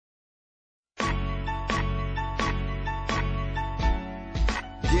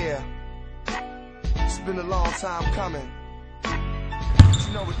been a long time coming.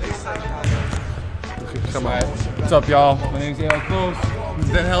 You know what they say, What's up, y'all? My name's Ewoud Kloos.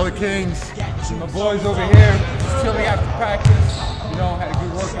 Den Helder Kings. My boys over here, just chilling after practice. You know, had a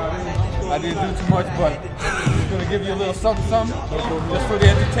good workout in. I didn't do too much, but I'm gonna give you a little something, just for the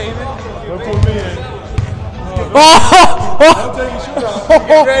entertainment. Don't put me in. Don't take your shoes off.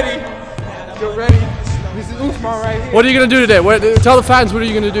 Get ready. Get ready. This is Ousman right here. What are you gonna do today? Tell the fans, what are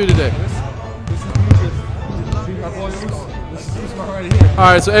you gonna do today? This is my boy Ousman. This is Ousman right here.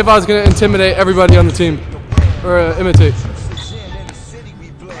 All right, so Ewoud's gonna intimidate everybody on the team, or imitate. And he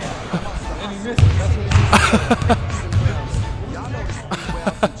missed it. That's what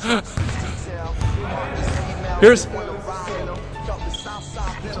Here's. I'm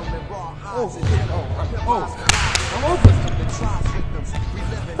open.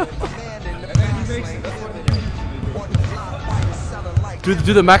 And then he makes it. That's what he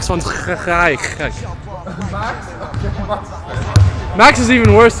Do the Max van Schaik. Max? Max is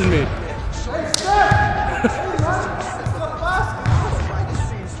even worse than me.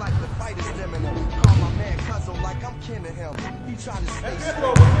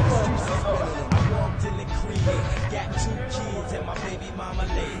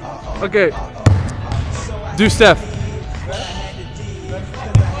 Okay. Do Steph.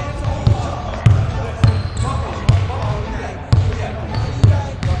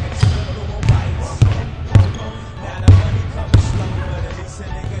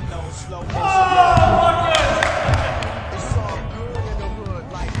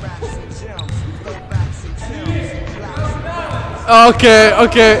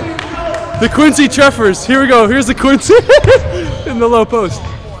 Okay. The Quincy Treffers. Here we go. Here's the Quincy in the low post.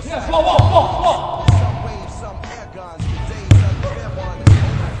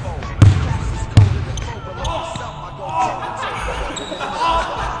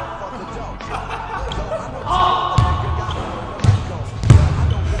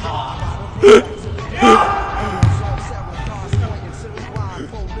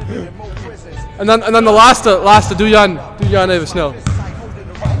 And then the laatste, doe Jan even snel.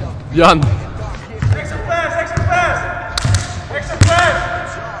 Jan. Extra pass!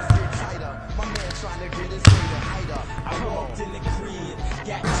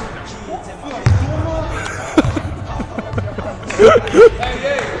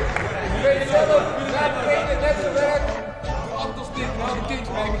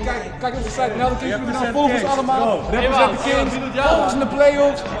 Kijk op de site, Helder Kings doen nou volgens allemaal. Represent de Kings, volgens in de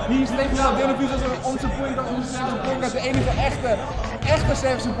playoffs. Hier is Stefan Mladenovic als onze point guard, de enige echte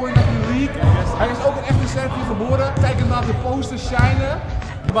service point guard in de league. Hij is ook een echte service geboren. Kijk hem naar op de poster shinen.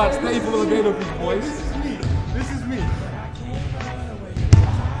 Maar Stefan Mladenovic, boys. This is me.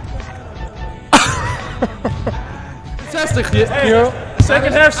 60 Hey,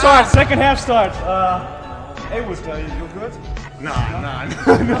 second half start. Ewoud, you good? Nah. I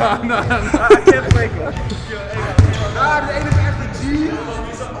can't break it. De enige echte G.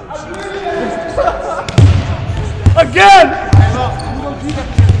 Again!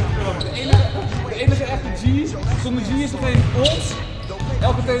 De enige echte G. Zonder G is er geen ons.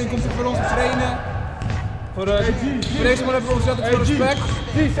 Elke training komt er voor ons te trainen. Voor deze man hebben we ontzettend veel respect.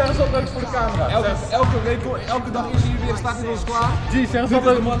 G, zeg eens wat leuks voor de camera. Elke dag is hij weer, staat hij voor ons klaar. G, zeg eens Dit wat is de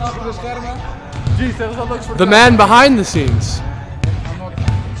leuks. man achter de schermen. G, zeg eens wat leuks voor de The man behind the scenes.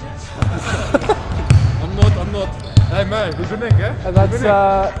 I'm not. Hey man, dit ben ik hè? En dat is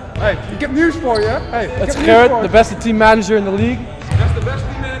Hey, ik heb nieuws voor je. Hey, dat is Gerrit, de beste team manager in de league. Dat is de beste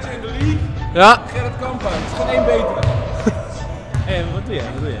teammanager in de league. Ja. Gerrit Kampen. Het is geen één betere. Hey, wat doe je?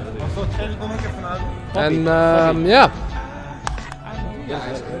 Wat geef ik dan ook even aan? En yeah.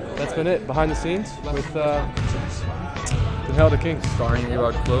 That's been it, behind the scenes with the Helder Kings. Starring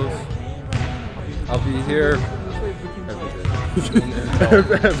Ewoud Kloos. I'll be here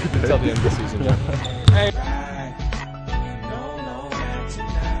every day. Until the end of the season.